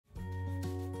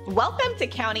Welcome to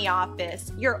County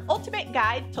Office, your ultimate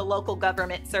guide to local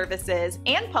government services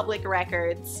and public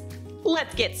records.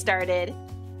 Let's get started.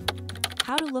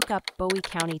 How to look up Bowie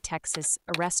County, Texas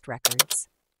arrest records.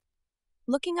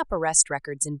 Looking up arrest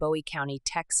records in Bowie County,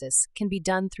 Texas can be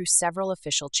done through several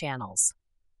official channels.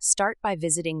 Start by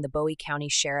visiting the Bowie County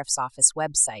Sheriff's Office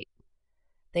website.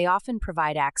 They often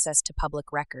provide access to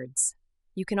public records.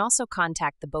 You can also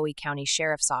contact the Bowie County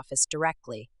Sheriff's Office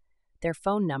directly. Their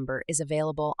phone number is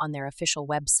available on their official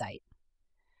website.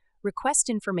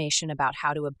 Request information about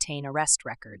how to obtain arrest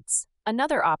records.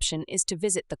 Another option is to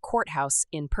visit the courthouse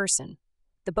in person.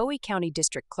 The Bowie County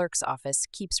District Clerk's Office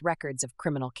keeps records of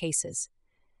criminal cases.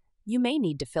 You may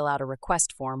need to fill out a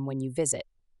request form when you visit.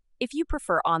 If you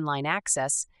prefer online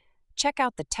access, check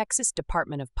out the Texas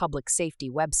Department of Public Safety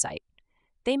website.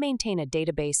 They maintain a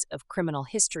database of criminal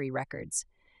history records.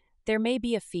 There may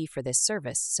be a fee for this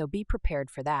service, so be prepared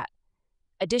for that.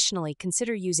 Additionally,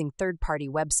 consider using third-party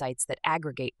websites that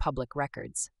aggregate public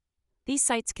records. These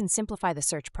sites can simplify the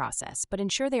search process, but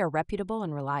ensure they are reputable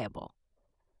and reliable.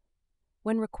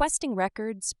 When requesting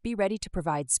records, be ready to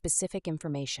provide specific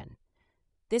information.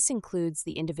 This includes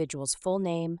the individual's full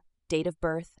name, date of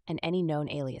birth, and any known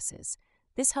aliases.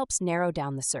 This helps narrow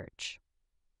down the search.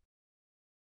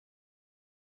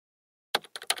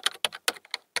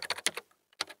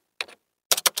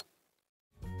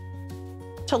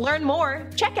 To learn more,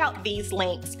 check out these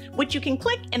links, which you can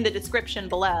click in the description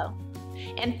below.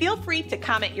 And feel free to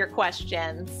comment your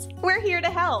questions. We're here to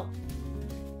help.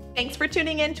 Thanks for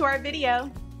tuning in to our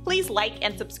video. Please like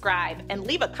and subscribe and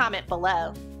leave a comment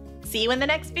below. See you in the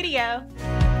next video.